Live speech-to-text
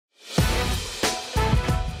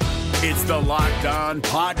It's the Locked On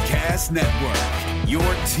Podcast Network, your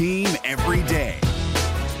team every day.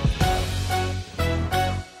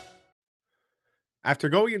 After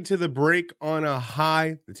going into the break on a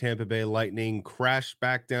high, the Tampa Bay Lightning crashed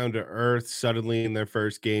back down to earth suddenly in their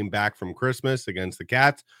first game back from Christmas against the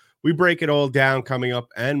Cats. We break it all down coming up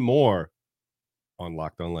and more on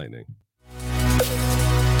Locked On Lightning.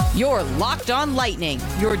 You're Locked On Lightning,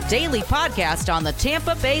 your daily podcast on the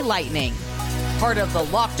Tampa Bay Lightning. Part of the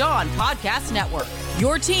Locked On Podcast Network,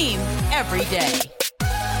 your team every day.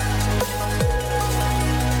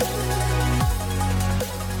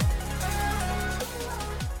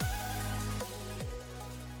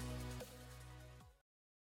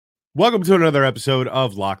 Welcome to another episode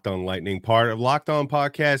of Locked On Lightning, part of Locked On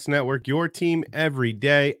Podcast Network, your team every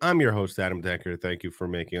day. I'm your host, Adam Decker. Thank you for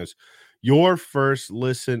making us your first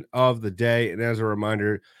listen of the day. And as a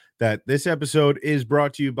reminder that this episode is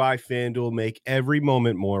brought to you by FanDuel. Make every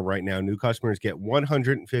moment more right now. New customers get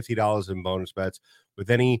 $150 in bonus bets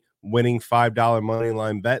with any winning $5 money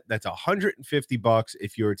line bet. That's $150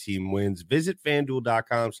 if your team wins. Visit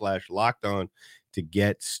FanDuel.com/lockedon to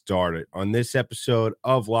get started. On this episode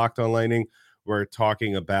of Locked On Lightning, we're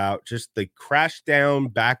talking about just the crash down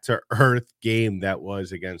back to earth game that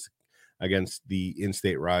was against the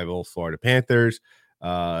in-state rival Florida Panthers.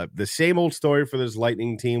 The same old story for this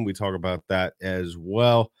Lightning team. We talk about that as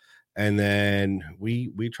well. And then we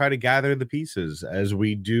try to gather the pieces as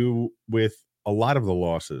we do with a lot of the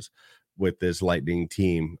losses with this Lightning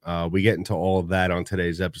team. We get into all of that on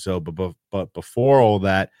today's episode. But before all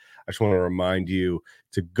that, I just want to remind you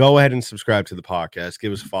to go ahead and subscribe to the podcast.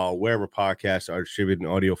 Give us a follow wherever podcasts are distributed in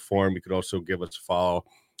audio form. You could also give us a follow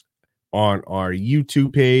on our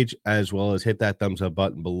YouTube page, as well as hit that thumbs up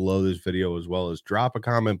button below this video, as well as drop a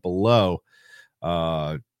comment below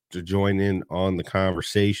to join in on the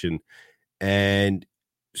conversation. And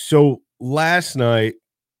so last night,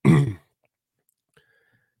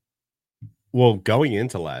 well, going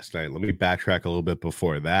into last night, let me backtrack a little bit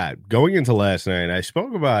before that. Going into last night, I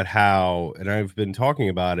spoke about how, and I've been talking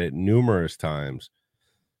about it numerous times,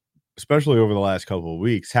 especially over the last couple of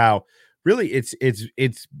weeks, how really it's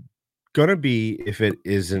going to be, if it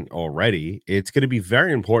isn't already, it's going to be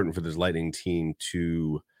very important for this Lightning team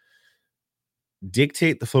to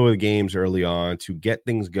dictate the flow of the games early on, to get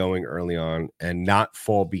things going early on, and not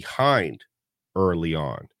fall behind early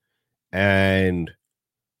on. And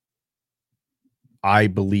I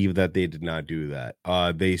believe that they did not do that.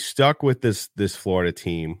 They stuck with this Florida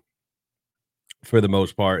team for the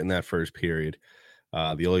most part in that first period.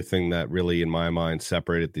 The only thing that really, in my mind,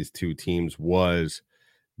 separated these two teams was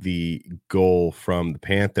the goal from the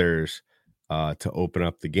Panthers to open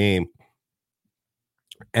up the game.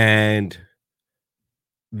 And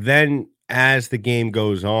then as the game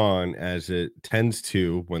goes on, as it tends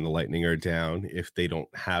to when the Lightning are down, if they don't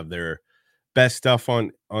have their best stuff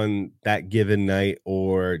on that given night,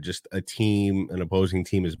 or just an opposing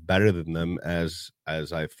team is better than them, as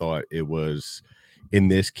I thought it was in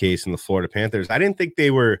this case in the Florida Panthers. I didn't think they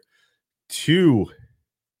were too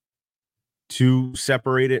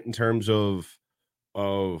separated in terms of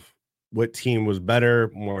what team was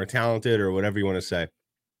better, more talented, or whatever you want to say.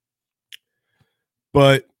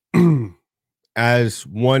 But as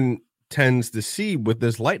one tends to see with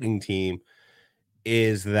this Lightning team,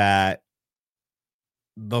 is that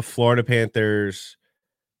the Florida Panthers,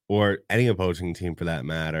 or any opposing team for that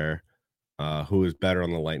matter, who is better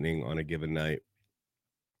on the Lightning on a given night,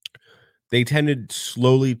 they tend to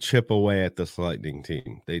slowly chip away at this Lightning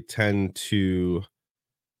team. They tend to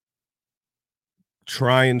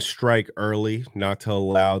try and strike early, not to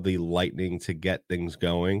allow the Lightning to get things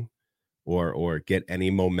going, or get any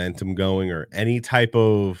momentum going, or any type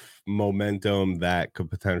of momentum that could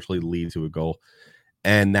potentially lead to a goal.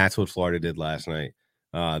 And that's what Florida did last night.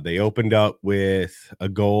 They opened up with a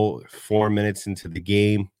goal 4 minutes into the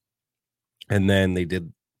game, and then they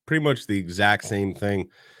did pretty much the exact same thing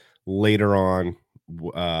later on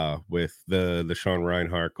with the Sean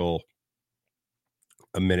Reinhart goal,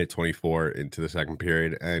 a minute 24 into the second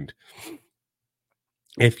period. And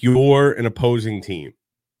if you're an opposing team,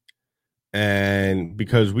 and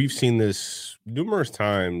because we've seen this numerous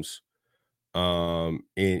times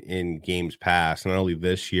in games past, not only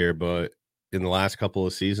this year, but in the last couple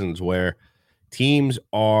of seasons, where teams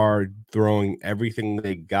are throwing everything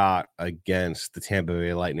they got against the Tampa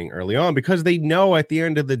Bay Lightning early on, because they know at the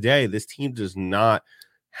end of the day, this team does not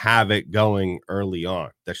have it going early on.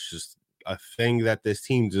 That's just a thing that this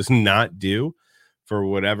team does not do for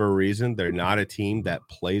whatever reason. They're not a team that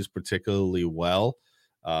plays particularly well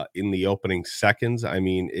in the opening seconds. I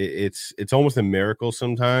mean, it's almost a miracle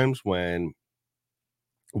sometimes when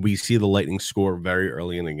we see the Lightning score very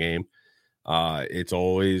early in the game. It's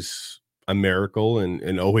always a miracle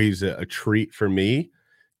and always a treat for me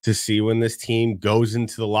to see when this team goes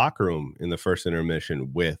into the locker room in the first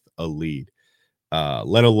intermission with a lead,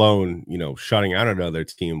 let alone, shutting out another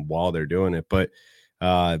team while they're doing it. But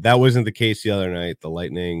that wasn't the case the other night. The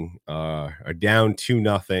Lightning are down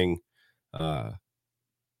 2-0,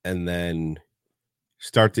 and then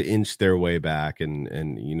start to inch their way back. And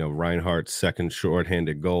Reinhart's second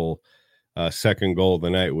shorthanded goal, second goal of the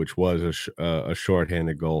night, which was a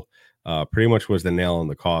shorthanded goal, pretty much was the nail in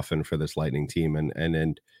the coffin for this Lightning team.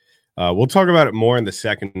 And we'll talk about it more in the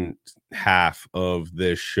second half of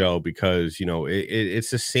this show because, it's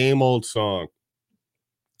the same old song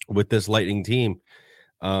with this Lightning team.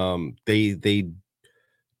 They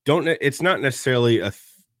don't, it's not necessarily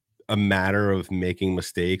a matter of making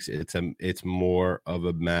mistakes. It's more of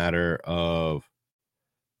a matter of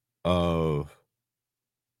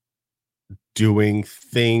doing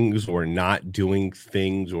things or not doing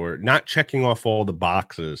things or not checking off all the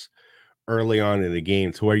boxes early on in the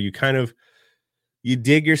game to where you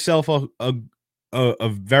dig yourself a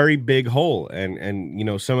very big hole.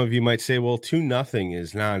 And some of you might say, well, 2-0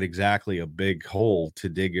 is not exactly a big hole to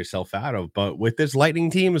dig yourself out of. But with this Lightning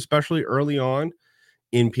team, especially early on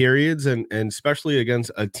in periods and especially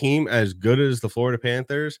against a team as good as the Florida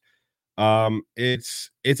Panthers,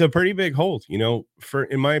 it's a pretty big hole,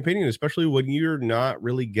 in my opinion, especially when you're not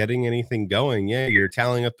really getting anything going. Yeah, you're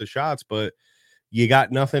tallying up the shots, but you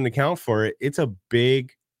got nothing to count for it. It's a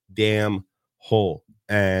big damn hole.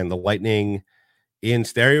 And the Lightning, in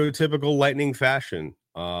stereotypical Lightning fashion,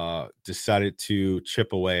 decided to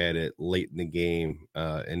chip away at it late in the game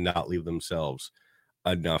and not leave themselves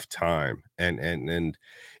enough time. And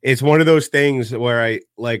it's one of those things where I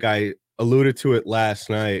alluded to it last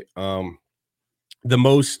night. The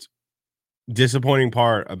most disappointing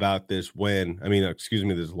part about this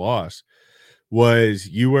this loss was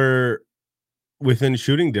you were within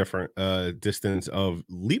shooting distance of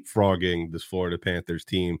leapfrogging this Florida Panthers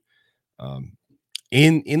team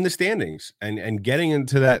in the standings and getting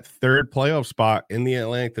into that third playoff spot in the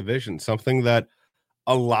Atlantic Division, something that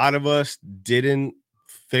a lot of us didn't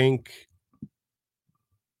think,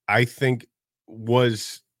 I think,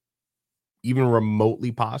 was even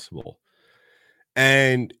remotely possible.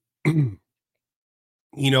 And when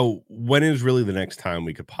is really the next time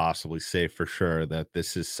we could possibly say for sure that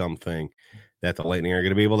this is something that the Lightning are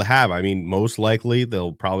going to be able to have? I mean, most likely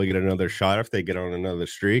they'll probably get another shot if they get on another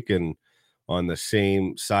streak. And on the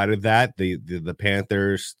same side of that, the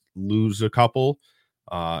Panthers lose a couple,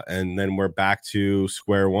 and then we're back to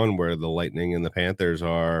square one where the Lightning and the Panthers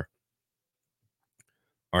are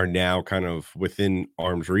now kind of within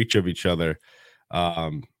arm's reach of each other.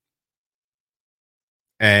 And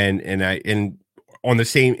in the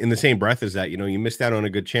same breath as that, you missed out on a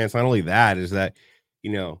good chance. Not only that is that,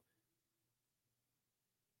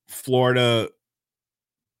 Florida,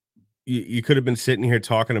 you could have been sitting here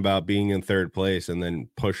talking about being in third place and then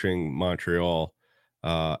pushing Montreal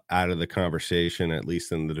out of the conversation, at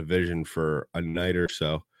least in the division, for a night or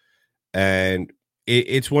so. And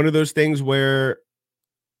it's one of those things where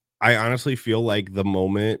I honestly feel like the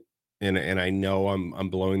moment, and I know I'm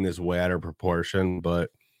blowing this way out of proportion, but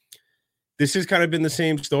this has kind of been the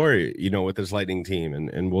same story, with this Lightning team.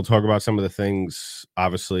 And we'll talk about some of the things,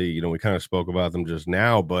 obviously, we kind of spoke about them just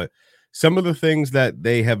now, but some of the things that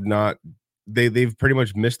they have not, they've pretty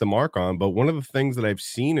much missed the mark on. But one of the things that I've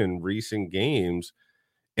seen in recent games,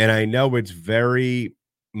 and I know it's very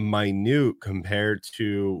minute compared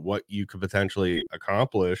to what you could potentially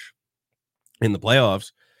accomplish in the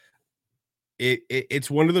playoffs,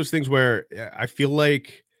 it's one of those things where I feel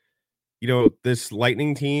like, this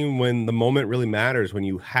Lightning team, when the moment really matters, when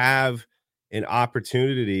you have an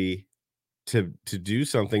opportunity to do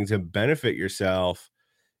something to benefit yourself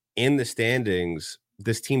in the standings,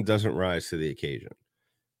 this team doesn't rise to the occasion.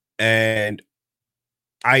 And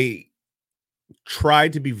I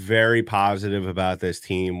tried to be very positive about this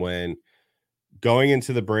team when going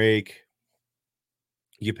into the break,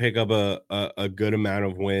 you pick up a good amount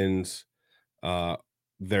of wins.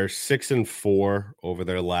 They're 6-4 over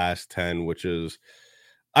their last 10, which is,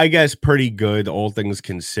 I guess, pretty good, all things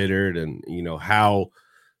considered, and how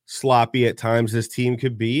sloppy at times this team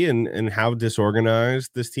could be and how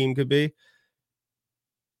disorganized this team could be.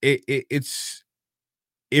 It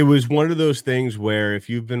was one of those things where if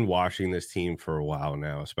you've been watching this team for a while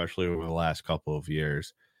now, especially over the last couple of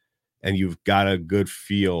years, and you've got a good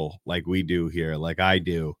feel like we do here, like I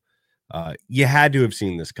do, you had to have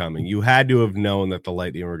seen this coming. You had to have known that the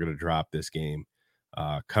Lightning were going to drop this game.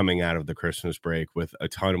 coming out of the Christmas break with a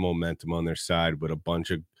ton of momentum on their side, with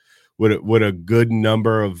a good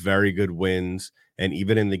number of very good wins. And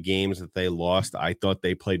even in the games that they lost, I thought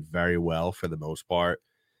they played very well for the most part.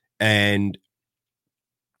 And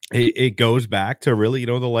it goes back to really,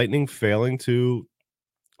 the Lightning failing to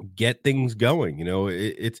get things going.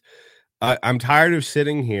 I'm tired of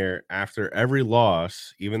sitting here after every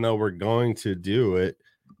loss, even though we're going to do it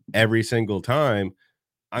every single time.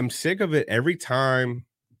 I'm sick of it. Every time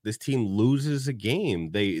this team loses a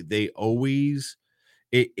game, they always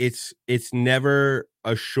it's never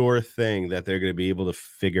a sure thing that they're going to be able to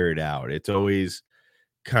figure it out. It's always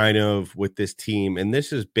kind of with this team, and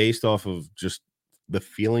this is based off of just the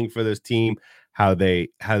feeling for this team, how they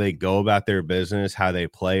go about their business, how they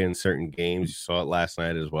play in certain games. You saw it last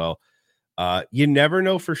night as well. You never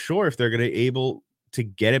know for sure if they're going to able to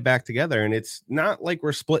get it back together, and it's not like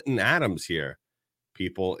we're splitting atoms here,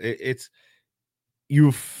 people. It's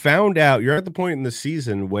you found out you're at the point in the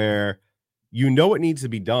season where what needs to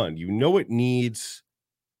be done. It needs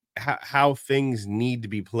how things need to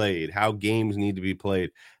be played, how games need to be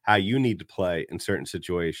played, how you need to play in certain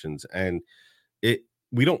situations. And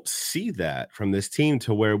we don't see that from this team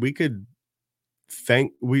to where we could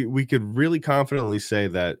we could really confidently say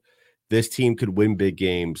that this team could win big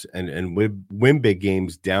games and win big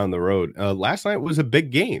games down the road. Last night was a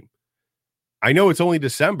big game. I know it's only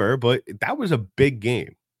December, but that was a big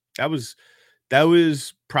game. That was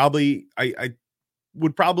probably, I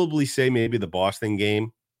would probably say maybe the Boston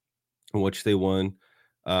game in which they won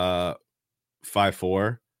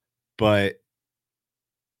 5-4. But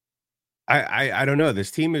I don't know.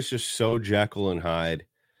 This team is just so Jekyll and Hyde.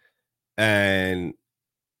 And,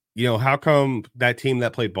 how come that team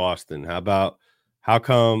that played Boston? How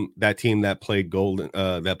come that team that played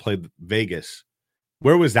that played Vegas?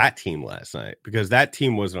 Where was that team last night? Because that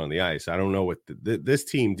team wasn't on the ice. I don't know what this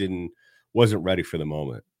team wasn't ready for the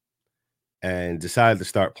moment and decided to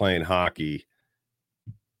start playing hockey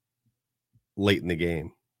late in the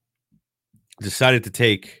game. Decided to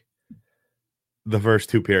take the first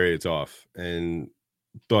two periods off and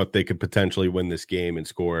thought they could potentially win this game and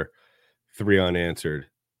score 3 unanswered,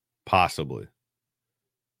 possibly,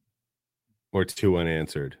 or 2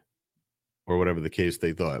 unanswered, or whatever the case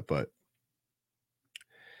they thought. But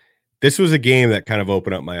this was a game that kind of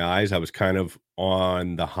opened up my eyes. I was kind of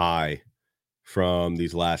on the high from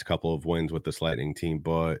these last couple of wins with this Lightning team,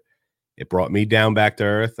 but it brought me down back to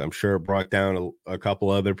earth. I'm sure it brought down a couple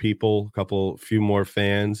other people, few more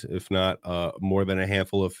fans, if not more than a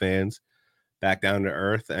handful of fans, back down to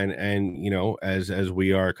earth. And as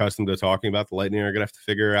we are accustomed to talking about, the Lightning are going to have to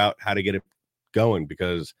figure out how to get it going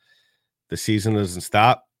because the season doesn't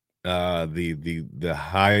stop. The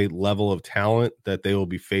high level of talent that they will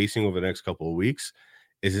be facing over the next couple of weeks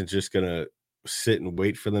isn't just going to sit and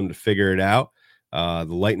wait for them to figure it out. The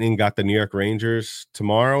Lightning got the New York Rangers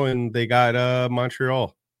tomorrow, and they got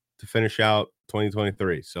Montreal to finish out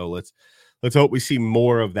 2023. So let's hope we see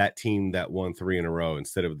more of that team that won 3 in a row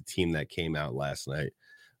instead of the team that came out last night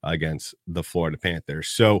against the Florida Panthers.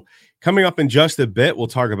 So coming up in just a bit, we'll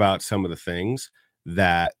talk about some of the things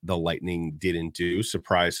that the Lightning didn't do.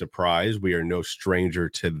 Surprise, surprise. We are no stranger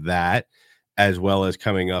to that. As well as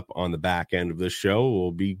coming up on the back end of the show,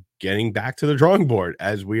 we'll be getting back to the drawing board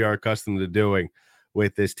as we are accustomed to doing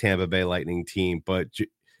with this Tampa Bay Lightning team. But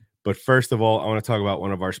first of all, I want to talk about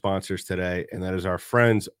one of our sponsors today, and that is our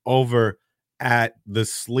friends over at the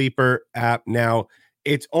Sleeper app. Now,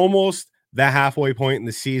 it's almost the halfway point in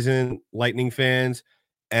the season, Lightning fans,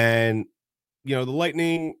 and the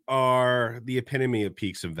Lightning are the epitome of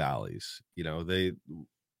peaks and valleys. They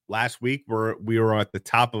last week we were at the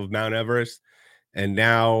top of Mount Everest, and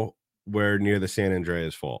now we're near the San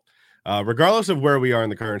Andreas Fault. Regardless of where we are in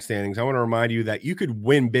the current standings, I want to remind you that you could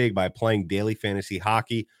win big by playing daily fantasy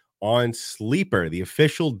hockey on Sleeper, the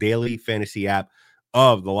official daily fantasy app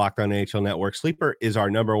of the Locked On NHL Network. Sleeper is our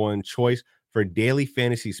number one choice for daily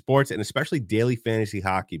fantasy sports and especially daily fantasy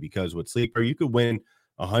hockey, because with Sleeper, you could win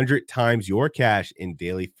 100 times your cash in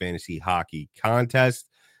daily fantasy hockey contests.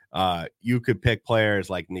 You could pick players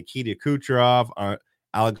like Nikita Kucherov,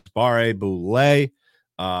 Alex Barré-Boulet,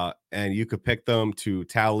 and you could pick them to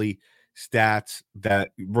tally stats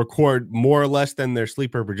that record more or less than their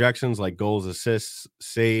sleeper projections, like goals, assists,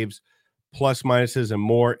 saves, plus minuses, and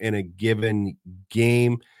more in a given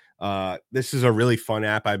game. This is a really fun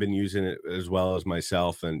app. I've been using it as well as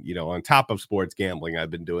myself. And, on top of sports gambling,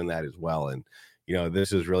 I've been doing that as well. And,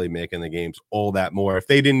 this is really making the games all that more. If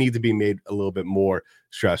they didn't need to be made a little bit more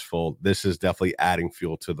stressful, this is definitely adding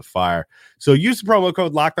fuel to the fire. So use the promo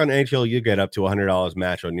code LOCKEDONNHL. You get up to $100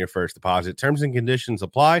 match on your first deposit. Terms and conditions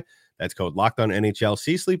apply. That's code Locked On NHL.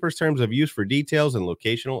 See Sleeper's terms of use for details and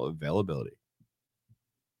locational availability.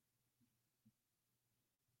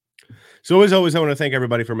 So as always, I want to thank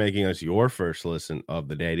everybody for making us your first listen of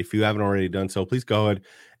the day. If you haven't already done so, please go ahead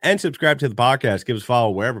and subscribe to the podcast. Give us a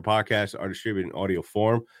follow wherever podcasts are distributed in audio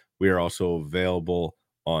form. We are also available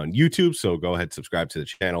on YouTube, so go ahead, subscribe to the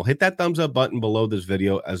channel. Hit that thumbs up button below this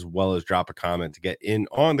video, as well as drop a comment to get in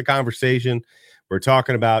on the conversation we're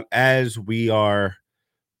talking about, as we are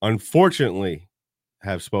unfortunately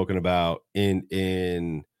have spoken about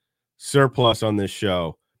in surplus on this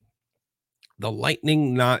show. The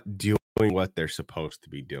Lightning not doing what they're supposed to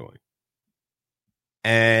be doing.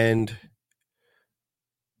 And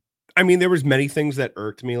I mean, there was many things that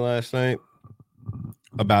irked me last night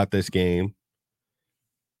about this game.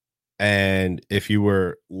 And if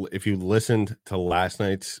you listened to last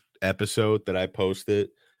night's episode that I posted,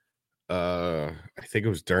 I think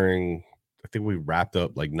we wrapped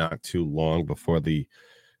up like not too long before I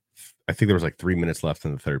think there was like 3 minutes left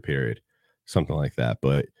in the third period, something like that.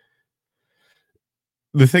 But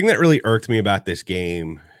the thing that really irked me about this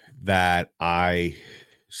game, that I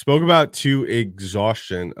spoke about to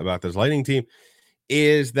exhaustion about this Lightning team,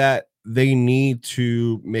 is that they need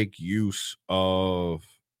to make use of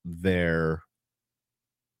their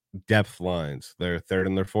depth lines, their third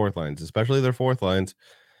and their fourth lines, especially their fourth lines.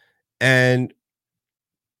 And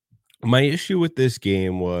my issue with this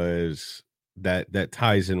game was that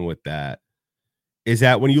ties in with that, is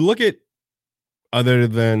that when you look at, other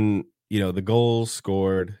than, the goals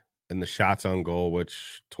scored and the shots on goal,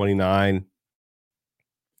 which 29,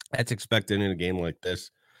 that's expected in a game like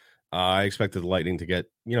this. I expected the Lightning to get,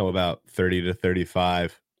 about 30 to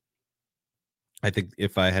 35. I think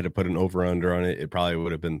if I had to put an over under on it, it probably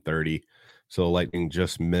would have been 30. So Lightning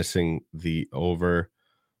just missing the over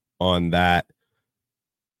on that.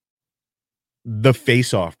 The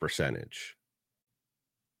face-off percentage,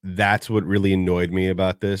 that's what really annoyed me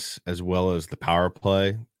about this, as well as the power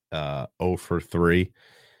play, 0 for 3.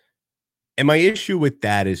 And my issue with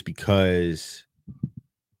that is because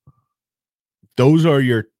those are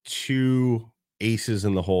your two aces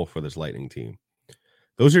in the hole for this Lightning team.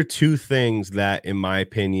 Those are two things that, in my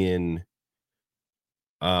opinion,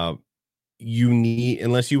 you need,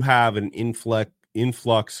 unless you have an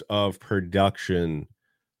influx of production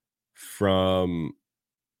from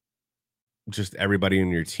just everybody in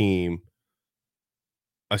your team,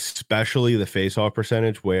 especially the face-off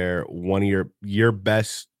percentage, where one of your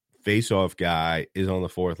best face-off guy is on the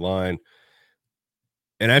fourth line.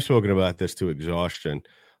 And I've spoken about this to exhaustion.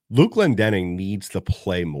 Luke Glendening needs to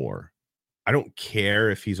play more. I don't care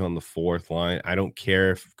if he's on the fourth line. I don't care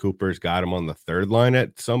if Cooper's got him on the third line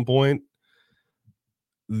at some point.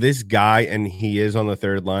 This guy, and he is on the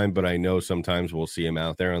third line, but I know sometimes we'll see him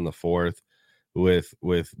out there on the fourth with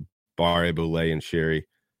Barré-Boulet and Sherry.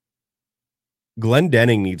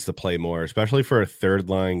 Glendening needs to play more, especially for a third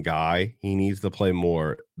line guy. He needs to play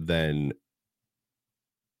more than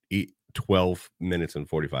 12 minutes and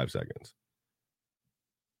 45 seconds.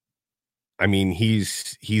 I mean,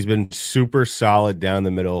 he's been super solid down the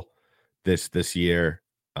middle this year.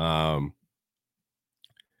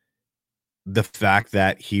 The fact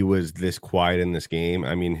that he was this quiet in this game,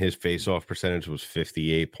 I mean, his face-off percentage was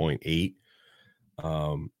 58.8.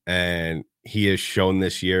 And he has shown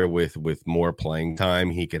this year with more playing time,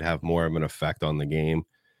 he could have more of an effect on the game.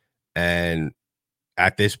 And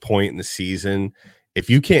at this point in the season, if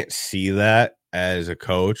you can't see that as a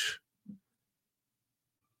coach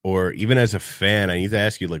or even as a fan, I need to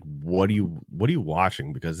ask you, like, what are you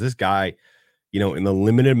watching? Because this guy, in the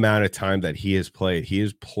limited amount of time that he has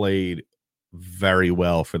played very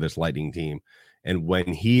well for this Lightning team. And when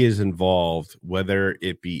he is involved, whether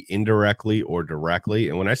it be indirectly or directly,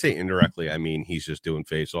 and when I say indirectly, I mean he's just doing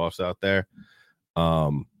face-offs out there. A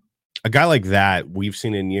guy like that, we've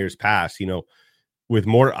seen in years past, with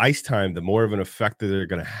more ice time, the more of an effect that they're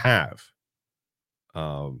going to have.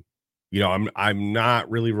 I'm not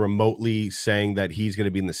really remotely saying that he's going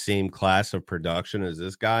to be in the same class of production as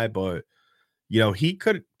this guy, but he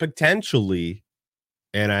could potentially,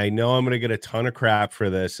 and I know I'm going to get a ton of crap for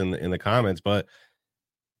this in the comments, but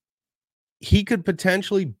he could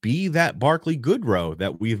potentially be that Barclay Goodrow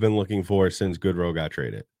that we've been looking for since Goodrow got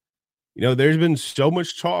traded. There's been so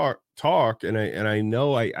much talk, and I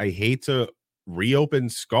know I hate to reopen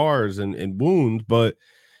scars and wounds, but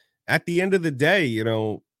at the end of the day,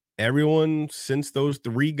 everyone since those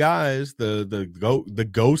three guys, the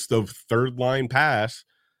ghost of third line pass,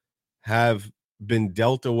 have been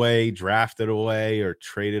dealt away, drafted away, or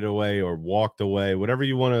traded away, or walked away, whatever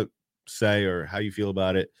you want to say or how you feel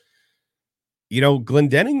about it.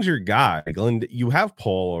 Glendenning's your guy. You have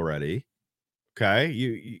Paul already. Okay.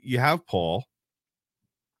 You have Paul,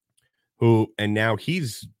 and now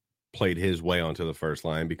he's played his way onto the first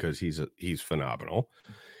line because he's phenomenal.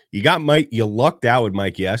 You got Mike. You lucked out with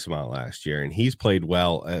Mike Yesma last year, and he's played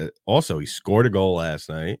well. Also, he scored a goal last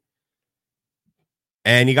night.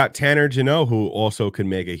 And you got Tanner Jeannot, who also can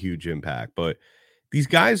make a huge impact. But these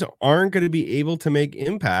guys aren't going to be able to make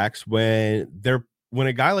impacts when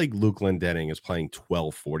a guy like Luke Glendening is playing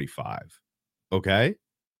 12:45. Okay?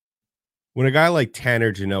 When a guy like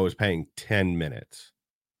Tanner Jeannot is playing 10 minutes.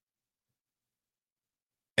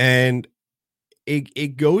 And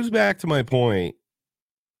it goes back to my point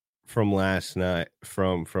from last night,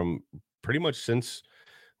 from pretty much since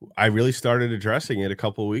I really started addressing it a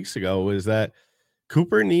couple of weeks ago, is that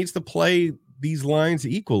Cooper needs to play these lines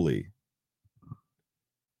equally.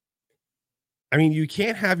 I mean, you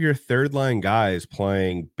can't have your third line guys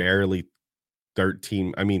playing barely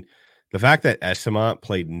 13. I mean, the fact that Esamont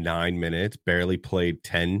played 9 minutes, barely played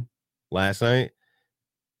 10 last night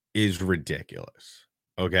is ridiculous.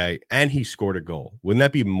 Okay. And he scored a goal. Wouldn't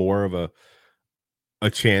that be more of a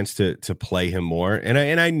chance to play him more? And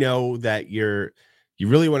I know that you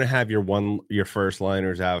really want to have your first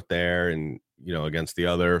liners out there and, against the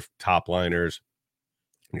other top liners,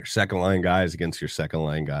 your second line guys against your second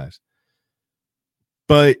line guys.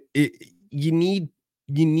 But you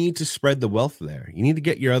need to spread the wealth there. You need to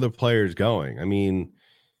get your other players going. I mean,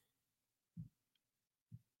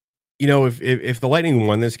 if the Lightning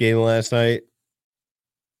won this game last night,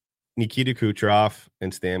 Nikita Kucherov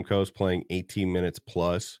and Stamkos playing 18 minutes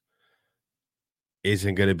plus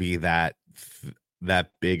isn't going to be that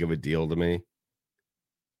big of a deal to me.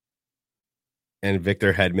 And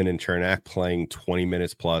Victor Hedman and Chernak playing 20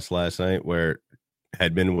 minutes plus last night, where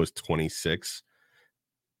Hedman was 26,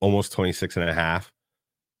 almost 26 and a half.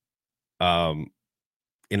 In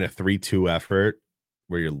a 3-2 effort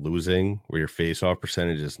where you're losing, where your face-off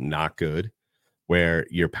percentage is not good, where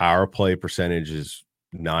your power play percentage is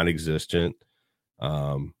non-existent.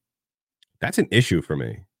 That's an issue for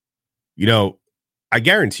me. I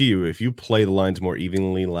guarantee you, if you play the lines more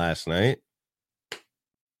evenly last night,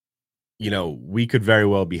 we could very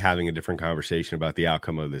well be having a different conversation about the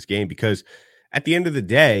outcome of this game, because at the end of the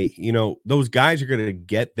day, those guys are going to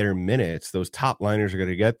get their minutes. Those top liners are going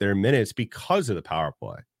to get their minutes because of the power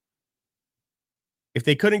play. If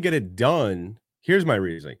they couldn't get it done, here's my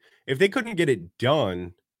reasoning. If they couldn't get it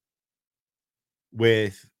done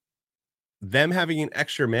with them having an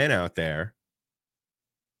extra man out there,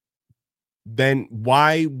 then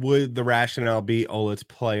why would the rationale be, let's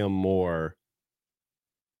play them more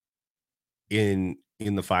in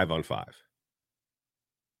the 5-on-5?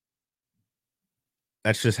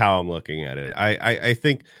 That's just how I'm looking at it. I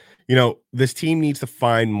think, this team needs to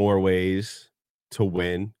find more ways to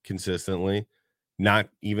win consistently, not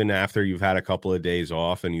even after you've had a couple of days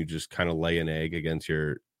off and you just kind of lay an egg against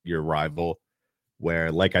your rival,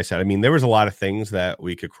 where, like I said, I mean, there was a lot of things that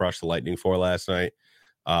we could crush the Lightning for last night.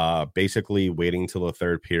 Basically waiting till the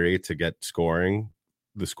third period to get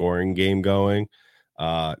the scoring game going,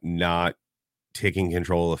 not taking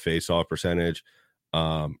control of face-off percentage,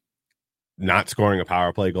 not scoring a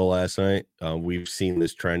power play goal last night. We've seen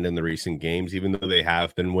this trend in the recent games, even though they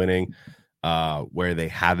have been winning, where they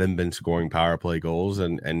haven't been scoring power play goals.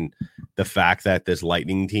 And the fact that this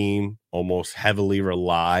Lightning team almost heavily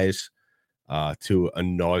relies to a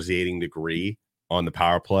nauseating degree on the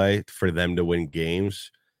power play for them to win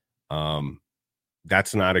games,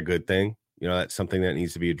 that's not a good thing. That's something that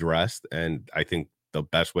needs to be addressed. And I think the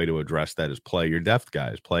best way to address that is play your depth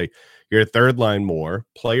guys, play your third line more,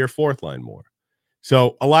 play your fourth line more.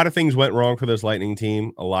 So a lot of things went wrong for this Lightning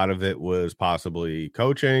team. A lot of it was possibly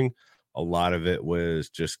coaching. A lot of it was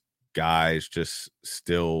just guys just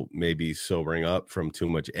still maybe sobering up from too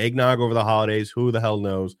much eggnog over the holidays. Who the hell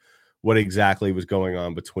knows what exactly was going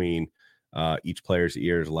on between each player's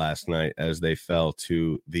ears last night as they fell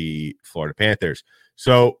to the Florida Panthers.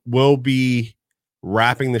 So we'll be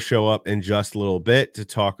wrapping the show up in just a little bit to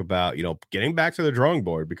talk about, getting back to the drawing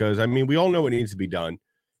board, because I mean, we all know what needs to be done.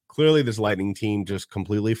 Clearly this Lightning team just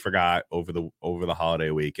completely forgot over the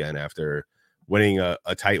holiday weekend after winning a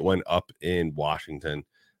tight one up in Washington.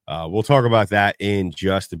 We'll talk about that in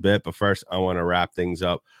just a bit, but first I want to wrap things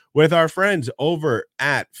up with our friends over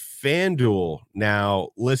at FanDuel. Now,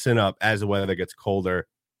 listen up, as the weather gets colder,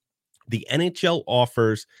 the NHL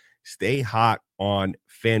offers stay hot on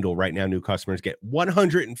FanDuel right now. New customers get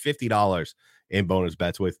 $150 in bonus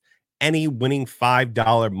bets with any winning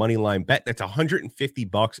 $5 money line bet. That's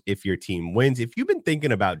 $150 if your team wins. If you've been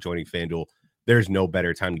thinking about joining FanDuel, there's no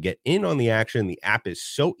better time to get in on the action. The app is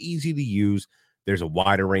so easy to use. There's a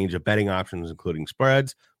wider range of betting options, including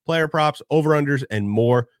spreads, player props, over-unders, and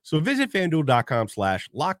more. So visit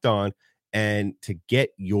FanDuel.com/lockedon and to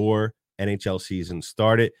get your NHL season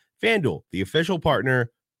started. FanDuel, the official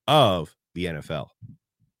partner of the NFL.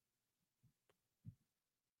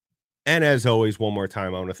 And as always, one more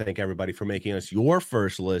time, I want to thank everybody for making us your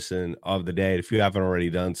first listen of the day. If you haven't already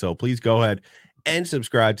done so, please go ahead and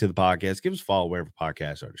subscribe to the podcast. Give us a follow wherever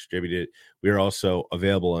podcasts are distributed. We are also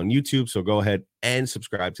available on YouTube, so go ahead and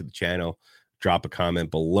subscribe to the channel. Drop a comment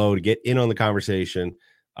below to get in on the conversation.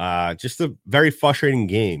 Just a very frustrating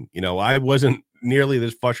game. You know, I wasn't nearly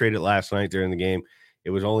this frustrated last night during the game. It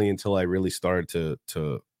was only until I really started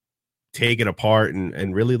to take it apart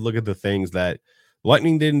and really look at the things that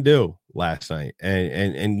Lightning didn't do last night.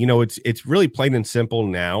 And you know, it's really plain and simple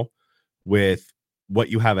now with what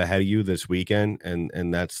you have ahead of you this weekend,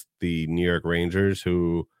 and that's the New York Rangers,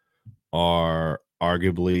 who are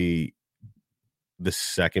arguably the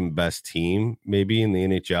second best team maybe in the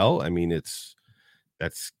NHL. I mean,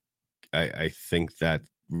 I think that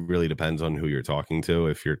really depends on who you're talking to.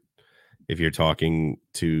 If you're talking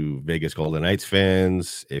to Vegas Golden Knights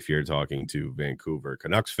fans, if you're talking to Vancouver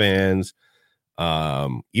Canucks fans,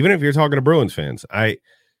 even if you're talking to Bruins fans,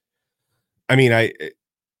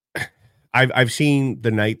 I've seen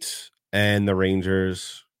the Knights and the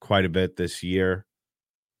Rangers quite a bit this year.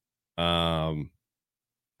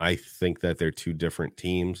 I think that they're two different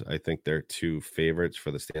teams. I think they're two favorites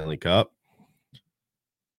for the Stanley Cup.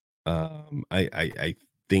 I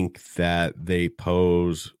think that they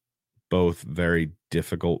pose both very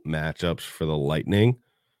difficult matchups for the Lightning.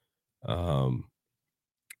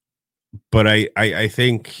 But I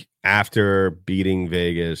think after beating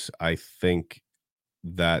Vegas, I think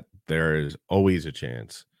that there is always a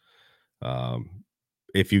chance.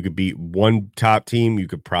 If you could beat one top team, you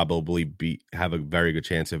could probably have a very good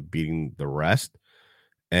chance of beating the rest.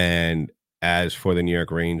 And as for the New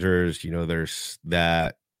York Rangers, you know, there's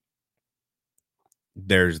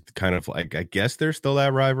kind of like, I guess there's still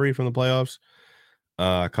that rivalry from the playoffs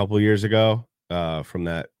a couple of years ago from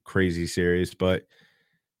that crazy series, but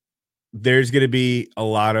there's going to be a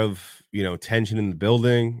lot of, you know, tension in the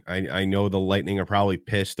building. I know the Lightning are probably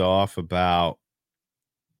pissed off about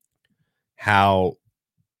how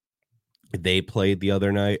they played the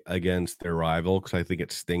other night against their rival, because I think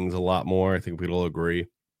it stings a lot more. I think people agree.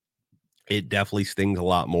 It definitely stings a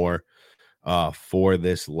lot more for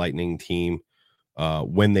this Lightning team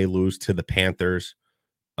when they lose to the Panthers.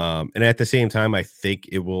 And at the same time, I think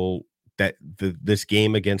it will this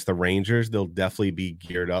game against the Rangers, they'll definitely be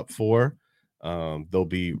geared up for. They'll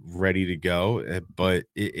be ready to go. But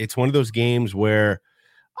it's one of those games where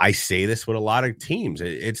I say this with a lot of teams.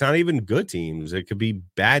 It's not even good teams. It could be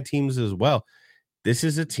bad teams as well. This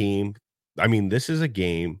is a team. I mean, this is a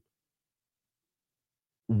game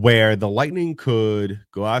where the Lightning could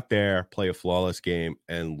go out there, play a flawless game,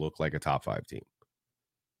 and look like a top 5 team.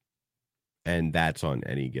 And that's on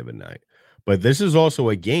any given night. But this is also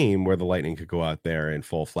a game where the Lightning could go out there and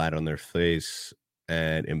fall flat on their face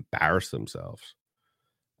and embarrass themselves.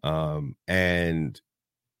 And,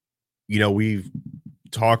 you know, we've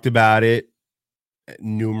talked about it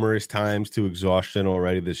numerous times to exhaustion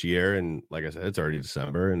already this year. And like I said, it's already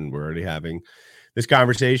December and we're already having this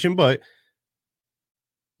conversation. But,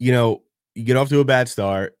 you know, you get off to a bad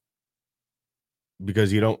start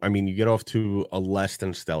because you get off to a less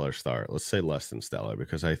than stellar start. Let's say less than stellar,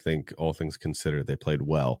 because I think all things considered, they played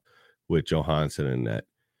well with Johansson and net.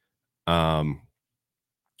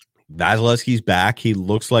 Vasilevsky's back. He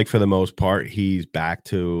looks like, for the most part, he's back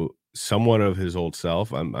to somewhat of his old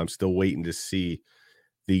self. I'm still waiting to see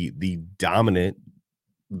the dominant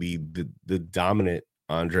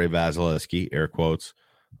Andre Vasilevsky, air quotes,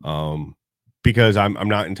 because I'm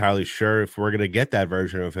not entirely sure if we're gonna get that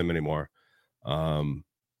version of him anymore. The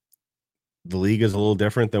league is a little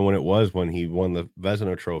different than when it was when he won the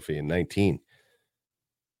Vezina Trophy in 19.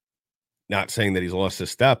 Not saying that he's lost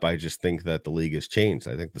his step. I just think that the league has changed.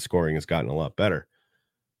 I think the scoring has gotten a lot better.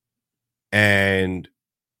 And,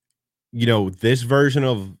 you know, this version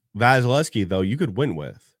of Vasilevsky, though, you could win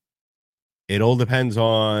with. It all depends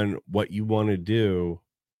on what you want to do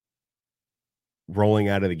rolling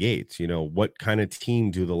out of the gates. You know, what kind of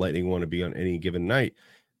team do the Lightning want to be on any given night?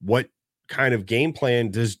 What kind of game plan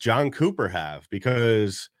does John Cooper have?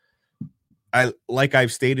 Because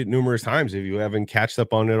I've stated numerous times, if you haven't catched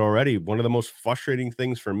up on it already, one of the most frustrating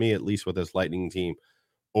things for me, at least with this Lightning team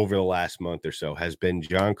over the last month or so, has been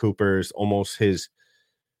John Cooper's almost his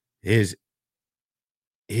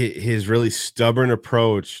really stubborn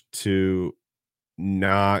approach to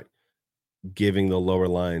not giving the lower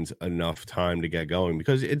lines enough time to get going,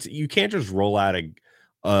 because you can't just roll out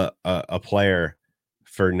a player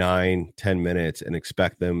for 9-10 minutes and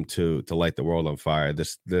expect them to light the world on fire.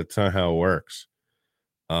 That's not how it works.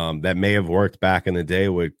 That may have worked back in the day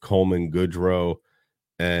with Coleman, Goodrow,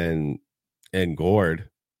 and Gord,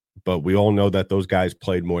 but we all know that those guys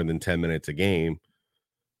played more than 10 minutes a game.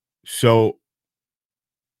 So,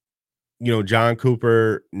 John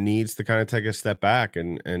Cooper needs to kind of take a step back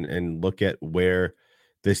and look at where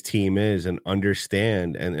this team is and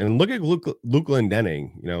understand and look at Luke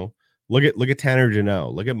Glendening, look at Tanner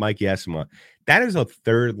Janelle, look at Mike Yesema. That is a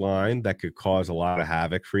third line that could cause a lot of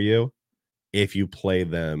havoc for you if you play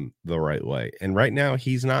them the right way. And right now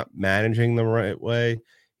he's not managing the right way.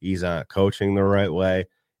 He's not coaching the right way,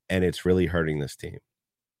 and it's really hurting this team.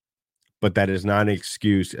 But that is not an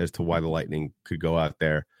excuse as to why the Lightning could go out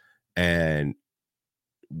there and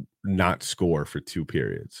not score for 2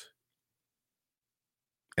 periods.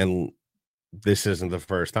 And this isn't the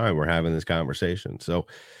first time we're having this conversation. So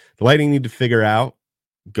the Lightning need to figure out,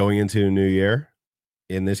 going into a new year,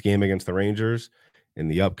 in this game against the Rangers, in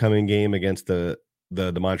the upcoming game against the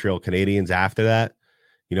Montreal Canadiens after that,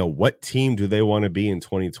 what team do they want to be in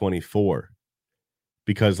 2024?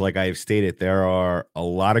 Because like I've stated, there are a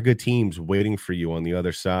lot of good teams waiting for you on the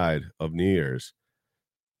other side of New Year's,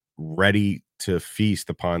 ready to feast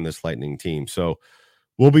upon this Lightning team. So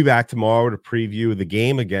we'll be back tomorrow to preview the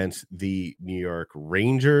game against the New York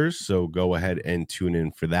Rangers. So go ahead and tune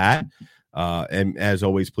in for that. And as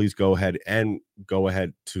always, please go ahead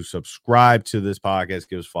to subscribe to this podcast.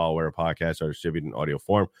 Give us a follow where podcasts are distributed in audio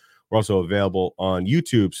form. We're also available on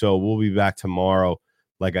YouTube. So we'll be back tomorrow,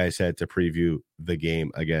 like I said, to preview the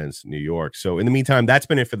game against New York. So in the meantime, that's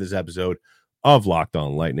been it for this episode of Locked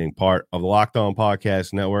On Lightning, part of the Locked On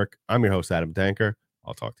Podcast Network. I'm your host, Adam Tanker.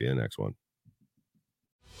 I'll talk to you in the next one.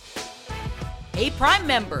 Hey, Prime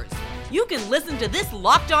members, you can listen to this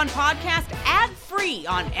Locked On podcast ad-free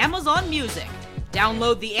on Amazon Music.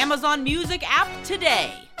 Download the Amazon Music app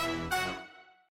today.